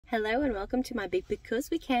Hello and welcome to my Big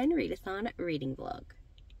Because We Can Readathon reading vlog.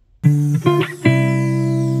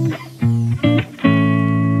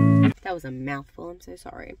 That was a mouthful, I'm so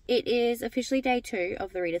sorry. It is officially day 2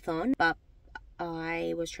 of the readathon, but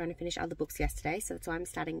I was trying to finish other books yesterday, so that's why I'm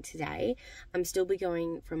starting today. I'm still be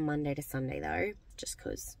going from Monday to Sunday though, just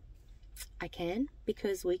because I can,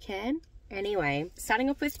 because we can. Anyway, starting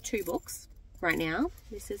off with 2 books right now.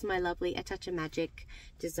 This is my lovely A Touch of Magic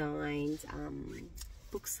designed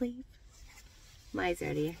book sleeve, my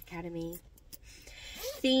Zodiac Academy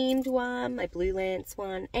themed one, my Blue Lance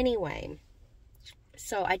one. Anyway,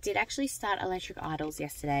 so I did actually start Electric Idols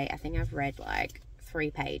yesterday. I think I've read like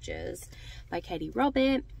 3 pages by Katee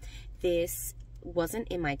Robert. This wasn't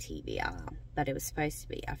in my TBR, but it was supposed to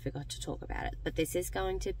be. I forgot to talk about it, but this is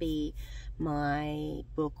going to be my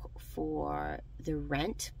book for the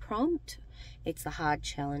Rent prompt. It's the hard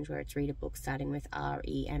challenge where it's read a book starting with R,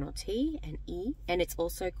 E, N or T and E, and it's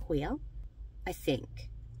also queer. I think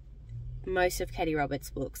most of Katee Robert's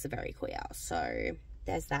books are very queer, so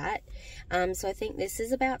there's that. So I think this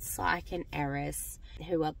is about Psyche and Eris,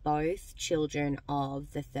 who are both children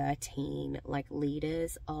of the 13 like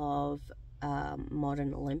leaders of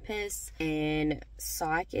modern Olympus, and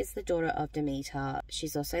Psyche is the daughter of Demeter.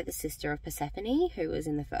 She's also the sister of Persephone, who was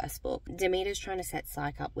in the first book. Demeter's trying to set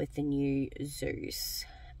Psyche up with the new Zeus,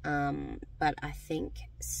 but I think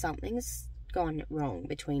something's gone wrong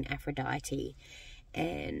between Aphrodite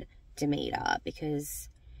and Demeter, because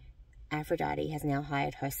Aphrodite has now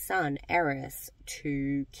hired her son Eris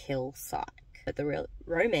to kill Psyche. But the real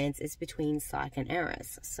romance is between Psyche and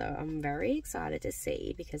Eris, so I'm very excited to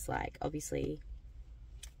see, because like obviously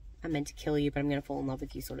I'm meant to kill you but I'm going to fall in love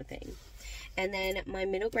with you sort of thing. And then my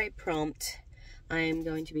middle grade prompt, I'm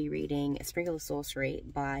going to be reading A Sprinkle of Sorcery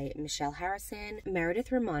by Michelle Harrison.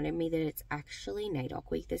 Meredith reminded me that it's actually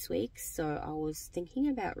NAIDOC week this week, so I was thinking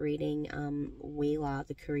about reading Wheeler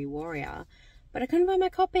the Curry Warrior, but I couldn't find my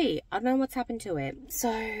copy. I don't know what's happened to it. So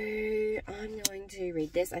I'm going to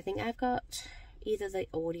read this. I think I've got either the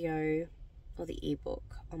audio or the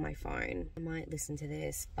ebook on my phone. I might listen to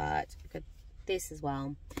this, but I've got this as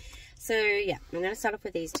well. So yeah, I'm going to start off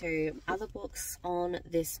with these 2 other books on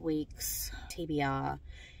this week's TBR.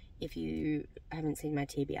 If you haven't seen my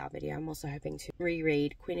TBR video, I'm also hoping to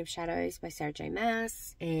reread Queen of Shadows by Sarah J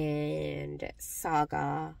Maas and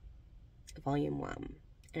Saga Volume 1.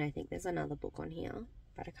 And I think there's another book on here,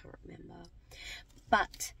 but I can't remember.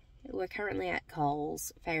 But we're currently at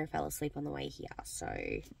Coles. Farah fell asleep on the way here, so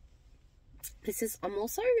this is, I'm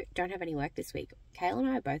also don't have any work this week. Kale and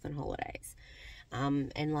I are both on holidays,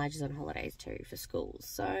 and Lige is on holidays too for school.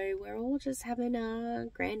 So we're all just having a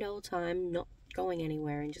grand old time, not going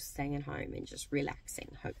anywhere and just staying at home and just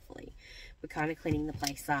relaxing, hopefully. We're kind of cleaning the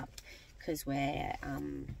place up because we're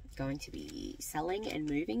going to be selling and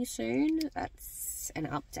moving soon. That's an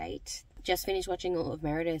update. Just finished watching all of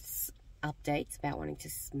Meredith's updates about wanting to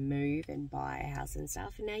move and buy a house and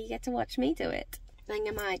stuff, and now you get to watch me do it. I think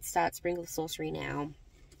I might start Sprinkle of Sorcery now,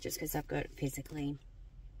 just because I've got it physically.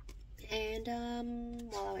 And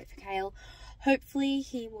while I wait for Kale, hopefully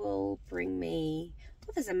he will bring me,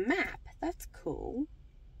 oh, there's a map. That's cool.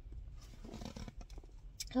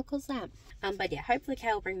 How cool is that? But yeah, hopefully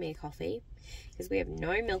Kale will bring me a coffee, because we have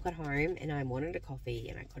no milk at home and I wanted a coffee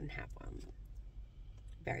and I couldn't have one.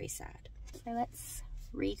 Very sad. So let's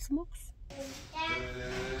read some books.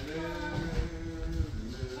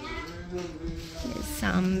 There's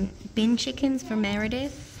some bin chickens for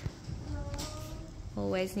Meredith.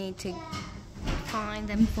 Always need to find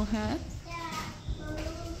them for her.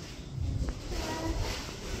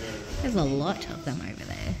 There's a lot of them over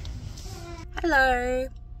there. Hello.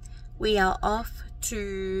 We are off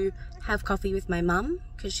to have coffee with my mum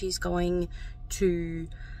because she's going to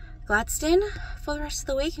Gladstone for the rest of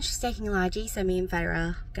the week and she's taking Lige, so me and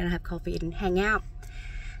Farah are going to have coffee and hang out.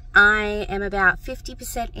 I am about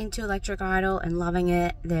 50% into Electric Idol and loving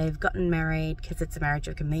it. They've gotten married because it's a marriage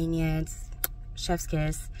of convenience. Chef's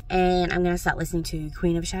kiss. And I'm going to start listening to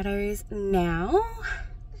Queen of Shadows now.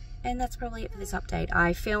 And that's probably it for this update.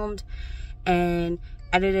 I filmed and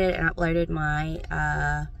edited and uploaded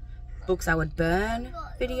my books I would burn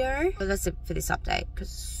video. So that's it for this update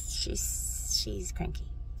because she's cranky.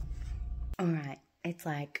 Alright, it's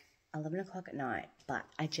like 11 o'clock at night, but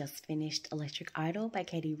I just finished Electric Idol by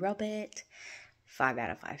Katee Robert. 5 out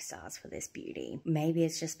of 5 stars for this beauty. Maybe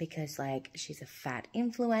it's just because like she's a fat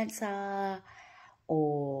influencer,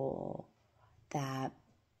 or that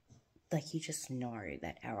like you just know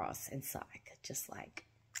that Eros and Psyche just like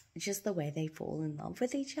just the way they fall in love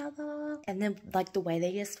with each other, and then like the way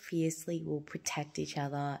they just fiercely will protect each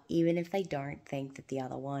other even if they don't think that the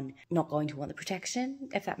other one not going to want the protection,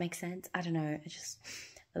 if that makes sense. I don't know,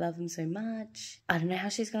 I love them so much. I don't know how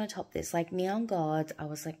she's gonna top this. Like Neon Gods, I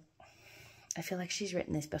was like, I feel like she's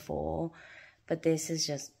written this before, but this is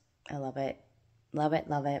just, I love it, love it,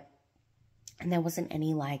 love it. And there wasn't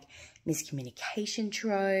any like miscommunication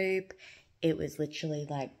trope. It was literally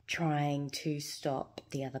like trying to stop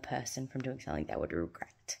the other person from doing something they would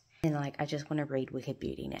regret. And like, I just want to read Wicked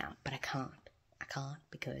Beauty now, but I can't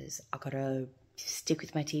because I gotta stick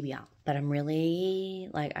with my TBR. But I'm really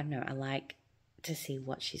like, I don't know, I like to see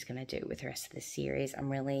what she's gonna do with the rest of the series.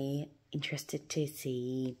 I'm really interested to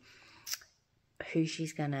see who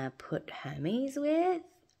she's gonna put Hermes with.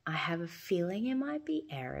 I have a feeling it might be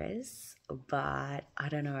Eris, but I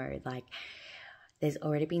don't know, like, there's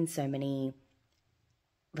already been so many,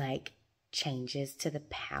 like, changes to the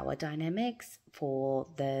power dynamics for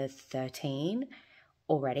the 13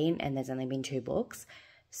 already, and there's only been 2 books,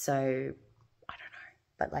 so I don't know.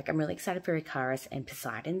 But, like, I'm really excited for Icarus and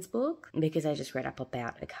Poseidon's book, because I just read up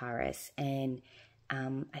about Icarus, and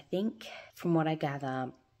I think, from what I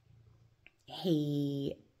gather,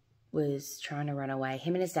 he was trying to run away.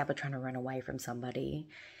 Him and his dad were trying to run away from somebody,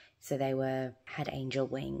 so they had angel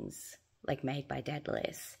wings, like made by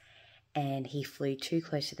Daedalus, and he flew too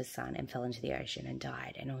close to the sun and fell into the ocean and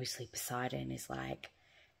died. And obviously Poseidon is like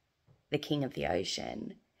the king of the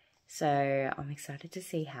ocean, so I'm excited to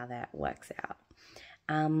see how that works out.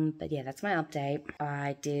 But yeah, that's my update.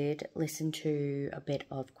 I did listen to a bit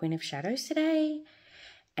of Queen of Shadows today,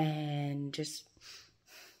 and just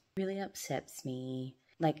really upsets me.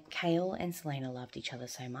 Like, Kale and Selena loved each other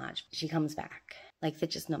so much. She comes back. Like, they're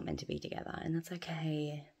just not meant to be together, and that's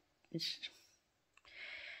okay.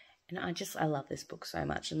 And I love this book so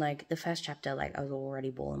much. And, like, the first chapter, like, I was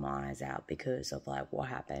already bawling my eyes out because of, like, what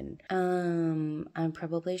happened. I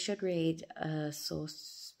probably should read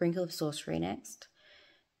Sprinkle of Sorcery next,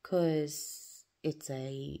 because it's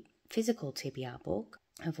a physical TBR book.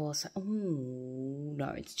 I've also, oh,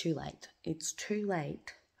 no, it's too late. It's too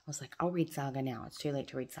late. I was like, I'll read Saga now. It's too late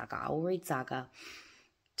to read Saga. I'll read Saga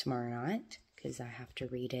tomorrow night, because I have to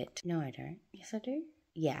read it. No, I don't. Yes, I do.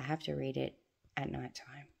 Yeah, I have to read it at night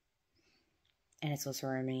time. And it's also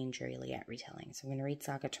Romeo and Juliet retelling. So I'm going to read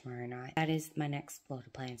Saga tomorrow night. That is my next lot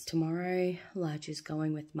of plans. Tomorrow, Lige is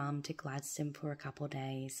going with Mum to Gladstone for a couple of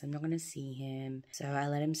days. I'm not going to see him. So I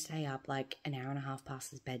let him stay up like an hour and a half past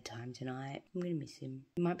his bedtime tonight. I'm going to miss him.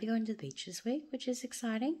 We might be going to the beach this week, which is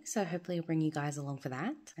exciting. So hopefully I'll bring you guys along for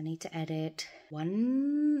that. I need to edit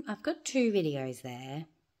I've got 2 videos there.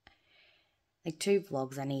 Like 2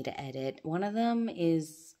 vlogs I need to edit. One of them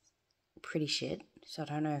is pretty shit, so I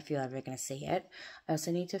don't know if you're ever going to see it. I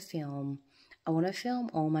also need to I want to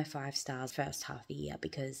film all my 5 stars first half of the year,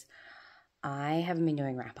 because I haven't been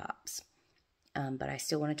doing wrap-ups, but I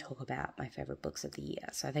still want to talk about my favourite books of the year.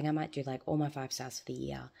 So I think I might do like all my 5 stars for the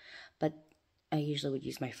year, but I usually would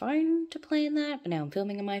use my phone to plan that, but now I'm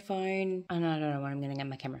filming on my phone, and I don't know when I'm going to get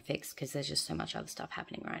my camera fixed, because there's just so much other stuff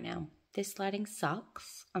happening right now. This lighting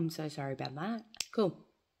sucks. I'm so sorry about that. Cool.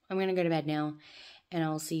 I'm going to go to bed now, and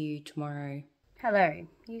I'll see you tomorrow. Hello.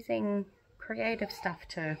 Using creative stuff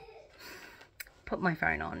to put my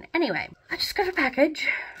phone on. Anyway, I just got a package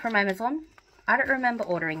from Amazon. I don't remember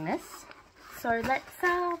ordering this, so let's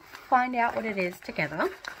find out what it is together.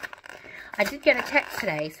 I did get a text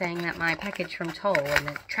today saying that my package from Toll and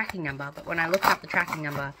the tracking number, but when I looked up the tracking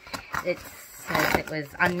number, it says it was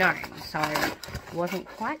unknown, so I wasn't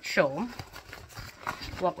quite sure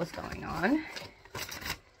what was going on.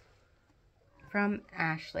 From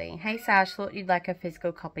Ashley. Hey Sash, thought you'd like a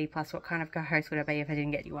physical copy, plus what kind of co-host would I be if I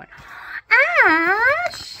didn't get you one?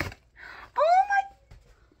 Ash! Oh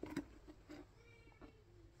my...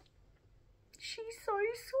 She's so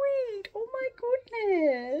sweet. Oh my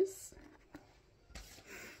goodness.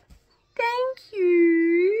 Thank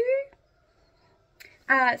you.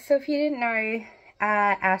 So if you didn't know,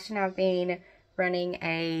 Ash and I have been running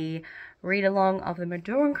a read-along of the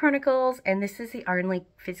Maduran Chronicles, and this is the only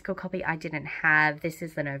physical copy I didn't have. This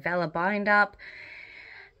is the novella bind-up,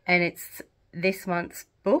 and it's this month's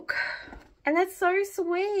book, and that's so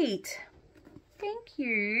sweet. Thank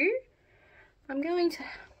you. I'm going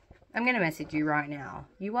to message you right now.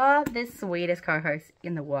 You are the sweetest co-host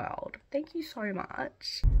in the world. Thank you so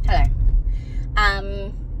much. Hello.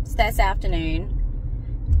 It's this afternoon.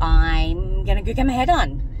 I'm gonna go get my hair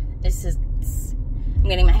done. I'm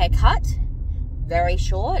getting my hair cut, very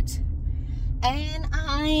short, and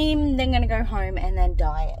I'm then gonna go home and then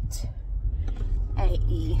dye it.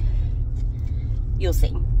 You'll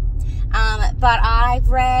see. But I've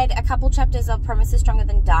read a couple chapters of Promises Stronger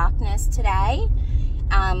Than Darkness today,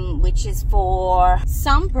 which is for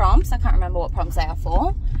some prompts. I can't remember what prompts they are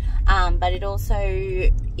for. But it also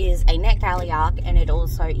is a Net Galley arc, and it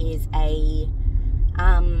also is a,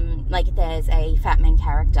 like there's a fat man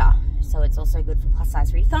character. So it's also good for plus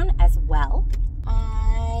size readathon as well.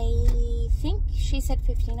 I think she said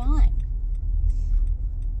 59.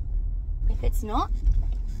 If it's not,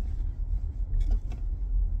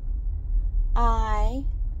 I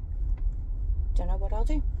don't know what I'll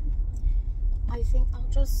do. I think I'll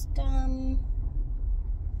just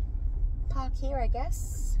park here, I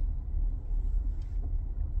guess.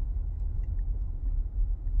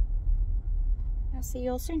 I'll see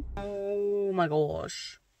you all soon. Oh my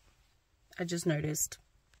gosh. I just noticed.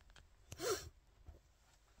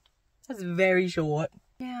 That's very short.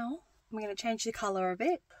 Now, I'm going to change the colour of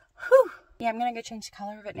it. Whew. Yeah, I'm going to go change the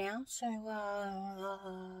colour of it now. So,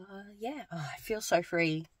 yeah. Oh, I feel so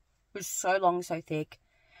free. It was so long, so thick.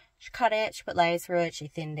 She cut it, she put layers through it, she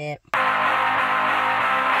thinned it. I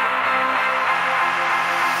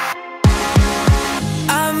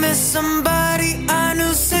miss somebody I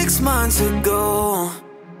knew 6 months ago.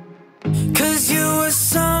 'Cause you were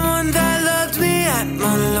someone that loved me at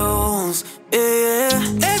my lows. Yeah,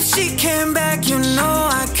 if she came back, you know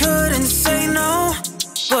I couldn't say no.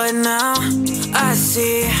 But now I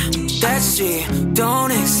see that she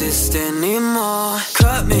don't exist anymore.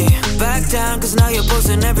 Cut me back down, 'cause now you're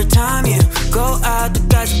posting every time you go out. The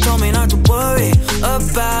guys who told me not to worry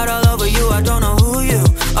about all over you, I don't know who you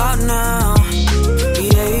are now.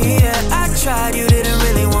 Yeah, I tried, you didn't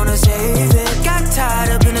really want to save it. Got tied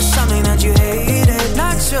up into something that you hated.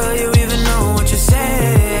 Not sure you even know what you're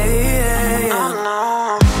saying. Oh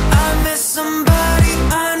no, I miss somebody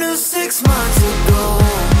I knew 6 months ago.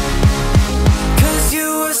 'Cause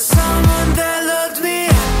you were someone that loved me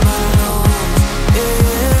at my lows.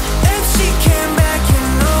 Yeah, if she came back, you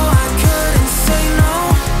know I couldn't say no.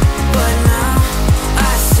 But now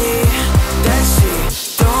I see that she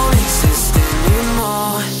don't exist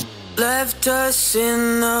anymore. Left us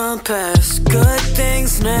in the past. Good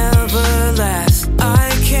things never last. I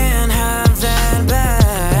can't have that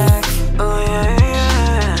back. Oh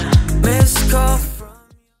yeah. Missed call from...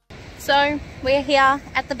 So we're here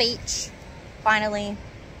at the beach. Finally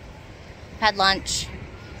had lunch,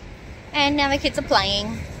 and now the kids are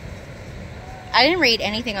playing. I didn't read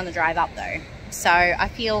anything on the drive up though, so I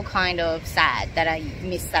feel kind of sad that I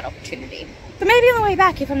missed that opportunity. But maybe on the way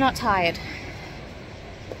back if I'm not tired.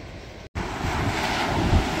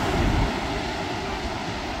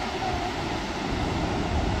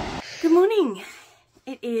 Good morning.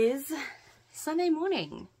 It is Sunday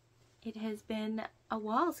morning. It has been a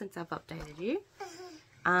while since I've updated you.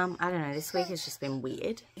 I don't know, this week has just been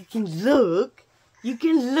weird. You can look.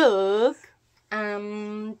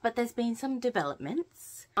 But there's been some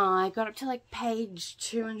developments. I got up to like page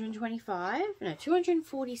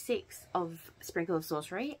 246 of Sprinkle of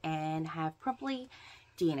Sorcery and have properly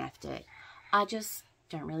DNF'd it. I just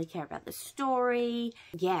don't really care about the story.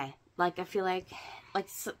 Yeah, like I feel like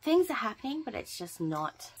things are happening, but it's just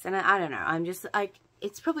not. And I don't know, I'm just like,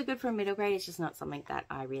 it's probably good for a middle grade. It's just not something that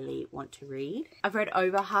I really want to read. I've read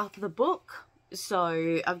over half of the book,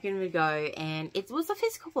 so I'm going to go, and it was a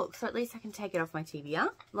physical book, so at least I can take it off my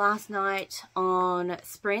TBR. Last night on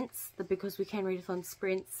Sprints, the Because We Can Readathon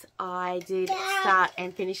Sprints, I did start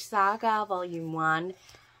and finish Saga Volume 1.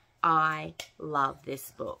 I love this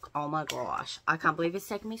book. Oh my gosh. I can't believe it's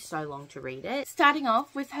taken me so long to read it. Starting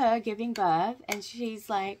off with her giving birth, and she's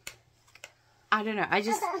like, I don't know,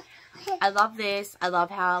 I love this. I love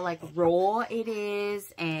how like raw it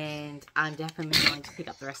is, and I'm definitely going to pick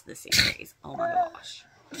up the rest of the series. Oh my gosh.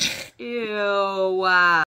 Ew.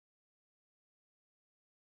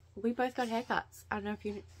 We both got haircuts. I don't know if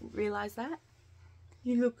you realise that.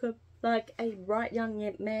 You look like a right young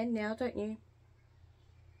man now, don't you?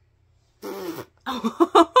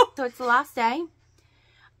 So it's the last day.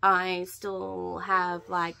 I still have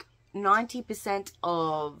like 90%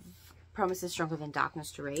 of Promises Stronger Than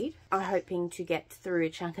Darkness to read. I'm hoping to get through a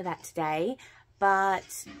chunk of that today,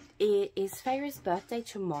 but it is Feyre's birthday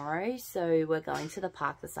tomorrow, so we're going to the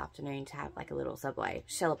park this afternoon to have like a little Subway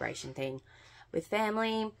celebration thing with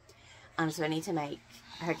family. So I need to make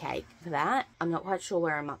her cake for that. I'm not quite sure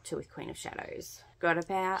where I'm up to with Queen of Shadows. Got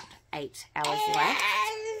about 8 hours left,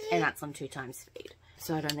 and that's on 2 times speed.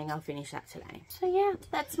 So I don't think I'll finish that today. So yeah,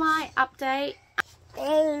 that's my update.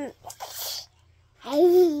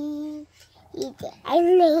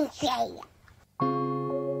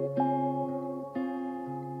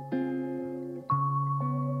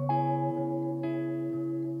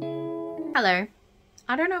 Hello.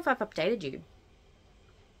 I don't know if I've updated you.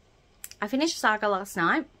 I finished Saga last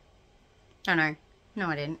night. Oh no. No,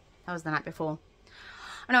 I didn't. That was the night before.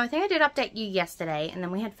 Oh no, I think I did update you yesterday, and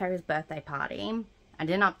then we had Farah's birthday party. I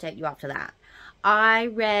didn't update you after that. I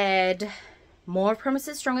read more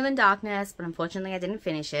Promises Stronger Than Darkness, but unfortunately I didn't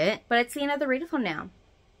finish it. But it's the end of the readathon now.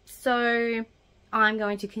 So I'm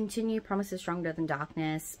going to continue Promises Stronger Than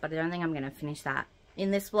Darkness, but I don't think I'm going to finish that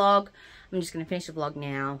in this vlog. I'm just going to finish the vlog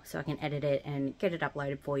now so I can edit it and get it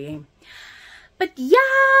uploaded for you. But yeah,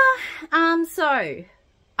 so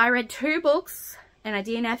I read 2 books and I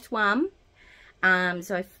DNF'd one.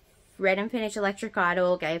 So I read and finished Electric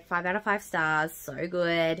Idol, gave 5 out of 5 stars, so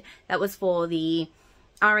good. That was for the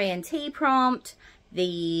RENT prompt,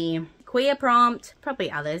 the queer prompt,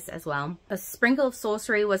 probably others as well. A Sprinkle of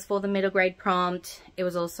Sorcery was for the middle grade prompt. It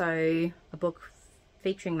was also a book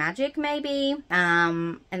featuring magic, maybe.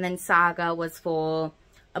 And then Saga was for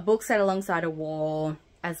a book set alongside a war,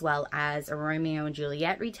 as well as a Romeo and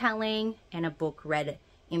Juliet retelling, and a book read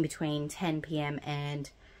in between 10 p.m.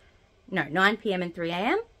 and, no, 9 p.m. and 3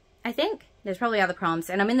 a.m., I think. There's probably other prompts,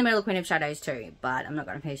 and I'm in the middle of Queen of Shadows too, but I'm not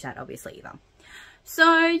going to finish that, obviously, either.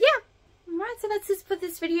 So, yeah. Alright, so that's it for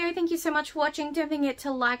this video. Thank you so much for watching. Don't forget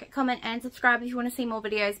to like, comment, and subscribe if you want to see more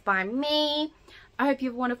videos by me. I hope you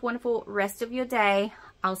have a wonderful, wonderful rest of your day.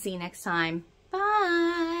 I'll see you next time. Bye!